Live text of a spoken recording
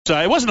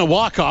It wasn't a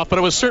walk-off, but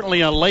it was certainly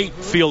a late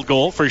field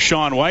goal for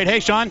Sean White. Hey,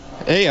 Sean.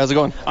 Hey, how's it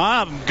going?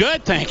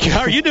 Good, thank you.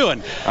 How are you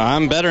doing?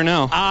 I'm better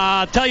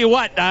now. Tell you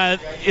what,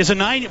 is a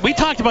 9... We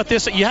talked about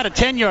this. You had a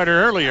 10-yarder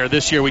earlier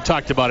this year. We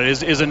talked about it.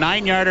 Is a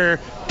 9-yarder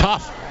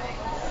tough?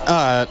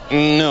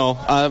 No.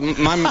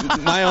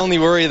 My only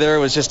worry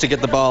there was just to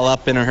get the ball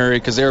up in a hurry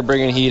because they were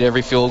bringing heat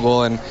every field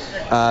goal, and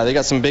they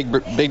got some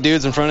big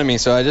dudes in front of me.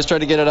 So I just tried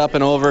to get it up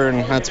and over,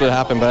 and that's what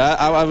happened. But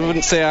I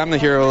wouldn't say I'm the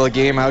hero of the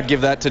game. I would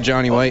give that to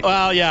Johnny White.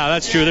 Well, yeah,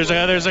 that's true.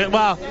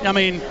 Well, I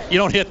mean, you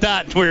don't hit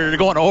that where you're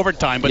going to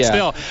overtime, but yeah.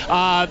 Still,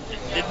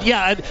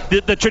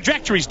 the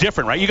trajectory's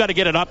different, right? You got to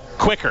get it up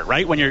quicker,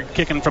 right, when you're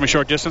kicking from a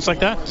short distance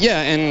like that.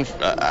 Yeah, and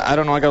I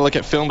don't know. I got to look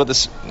at film, but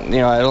this, I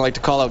don't like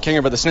to call out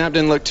Kinger, but the snap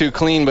didn't look too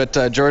clean.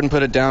 But Jordan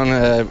put it down.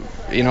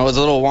 It was a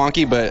little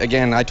wonky, but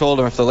again, I told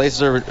him if the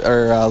laces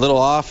are a little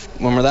off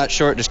when we're that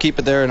short, just keep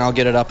it there and I'll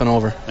get it up and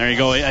over. There you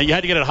go. You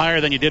had to get it higher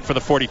than you did for the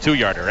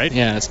 42-yarder, right?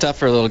 Yeah, it's tough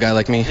for a little guy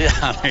like me.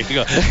 Yeah, there you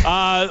go.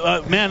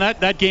 Man,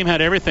 that game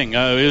had everything.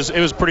 It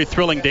was a pretty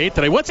thrilling day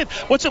today. What's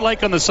it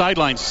like on the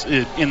sidelines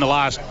in the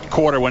last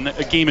quarter when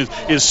a game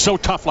is so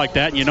tough like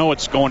that and you know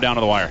it's going down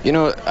to the wire?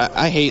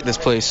 I hate this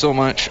place so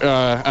much.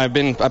 I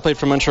played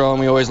for Montreal and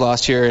we always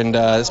lost here, and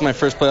this is my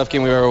first playoff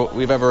game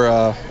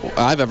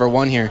I've ever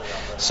won here.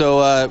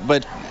 So,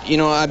 but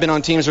I've been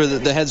on teams where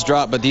the heads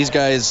drop, but these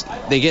guys,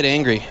 they get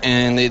angry,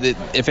 and they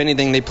if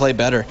anything, they play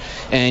better.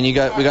 And we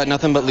got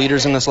nothing but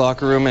leaders in this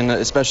locker room, and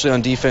especially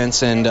on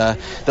defense. And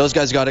those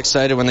guys got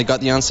excited when they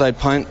got the onside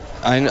punt.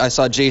 I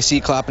saw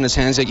JC clapping his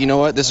hands like, you know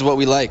what, this is what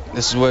we like.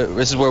 This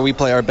is where we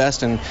play our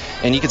best, and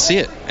you can see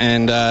it.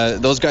 And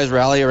those guys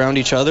rally around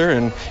each other,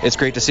 and it's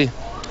great to see.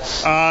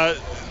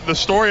 The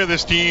story of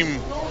this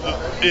team,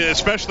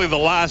 especially the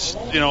last,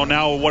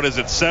 now what is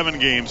it, 7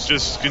 games,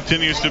 just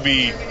continues to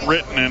be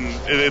written, and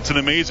it's an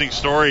amazing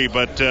story.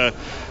 But the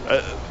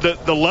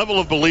level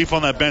of belief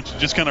on that bench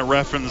just kind of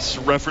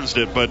referenced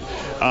it. But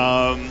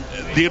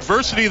the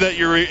adversity that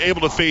you're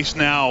able to face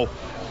now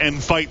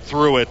and fight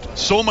through it,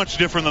 so much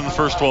different than the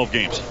first 12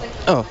 games.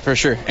 Oh, for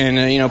sure.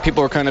 And,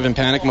 people were kind of in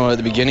panic mode at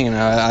the beginning, and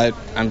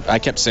I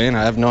kept saying,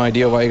 I have no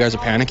idea why you guys are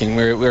panicking.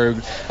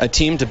 We're a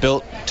team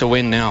built to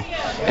win now.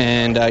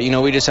 And,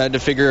 we just had to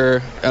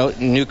figure out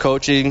new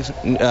coaching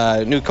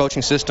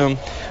system.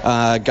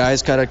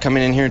 Guys kind of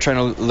coming in here and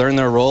trying to learn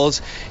their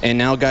roles. And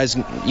now guys,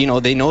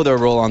 they know their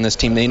role on this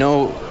team. They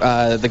know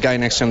the guy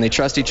next to them. They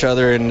trust each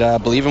other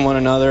and believe in one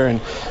another.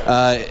 And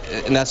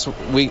that's,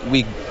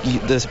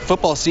 the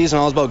football season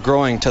all is about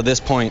growing to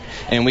this point.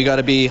 And we got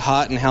to be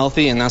hot and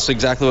healthy, and that's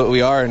exactly what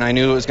we are, and I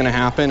knew it was going to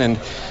happen, and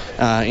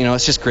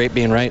it's just great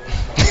being right.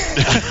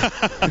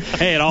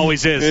 Hey, it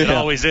always is. It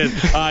always is.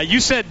 You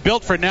said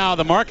built for now.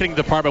 The marketing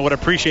department would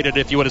appreciate it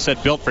if you would have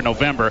said built for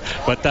November,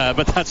 but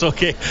that's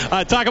okay.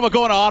 Talk about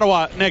going to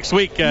Ottawa next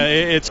week.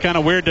 It's kind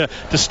of weird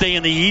to stay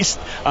in the East.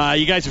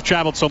 You guys have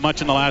traveled so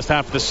much in the last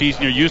half of the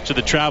season. You're used to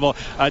the travel.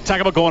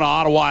 Talk about going to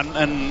Ottawa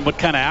and what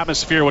kind of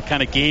atmosphere, what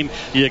kind of game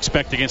you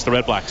expect against the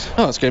Red Blacks.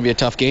 Oh, it's going to be a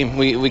tough game.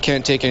 We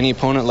can't take any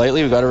opponent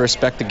lightly. We've got to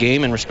respect the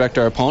game and respect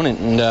our opponent.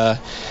 And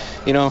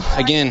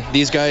again,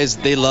 these guys,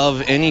 they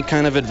love any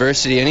kind of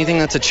adversity, anything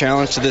that's a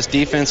challenge to this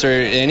defense or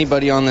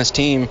anybody on this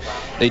team.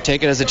 They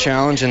take it as a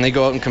challenge and they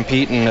go out and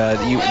compete, and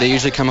they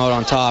usually come out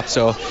on top.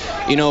 So,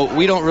 we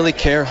don't really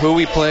care who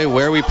we play,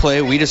 where we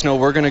play. We just know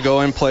we're going to go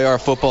and play our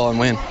football and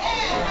win.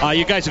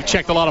 You guys have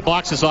checked a lot of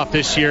boxes off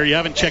this year. You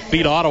haven't checked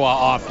beat Ottawa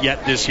off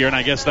yet this year, and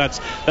I guess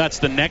that's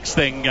the next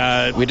thing.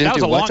 We didn't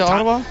do what to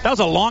Ottawa? That was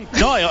a long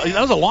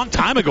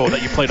time ago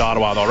that you played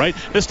Ottawa, though, right?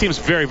 This team's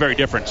very, very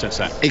different since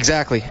then.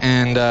 Exactly,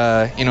 and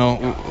I'd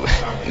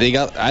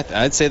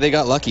say they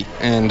got lucky,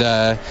 and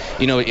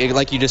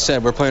like you just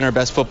said, we're playing our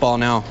best football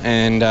now,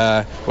 and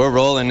we're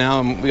rolling now,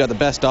 and we got the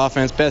best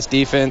offense, best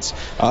defense,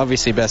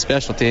 obviously best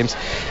special teams,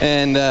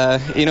 and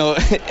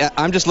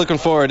I'm just looking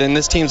forward, and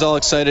this team's all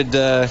excited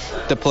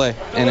to play,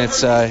 and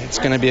it's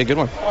going to be a good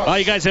one. Well,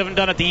 you guys haven't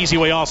done it the easy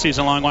way all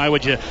season long. Why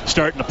would you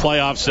start in the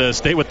playoffs?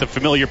 Stay with the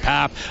familiar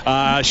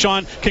path.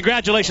 Sean,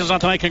 congratulations on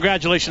tonight.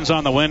 Congratulations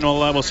on the win.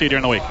 We'll see you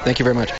during the week. Thank you very much.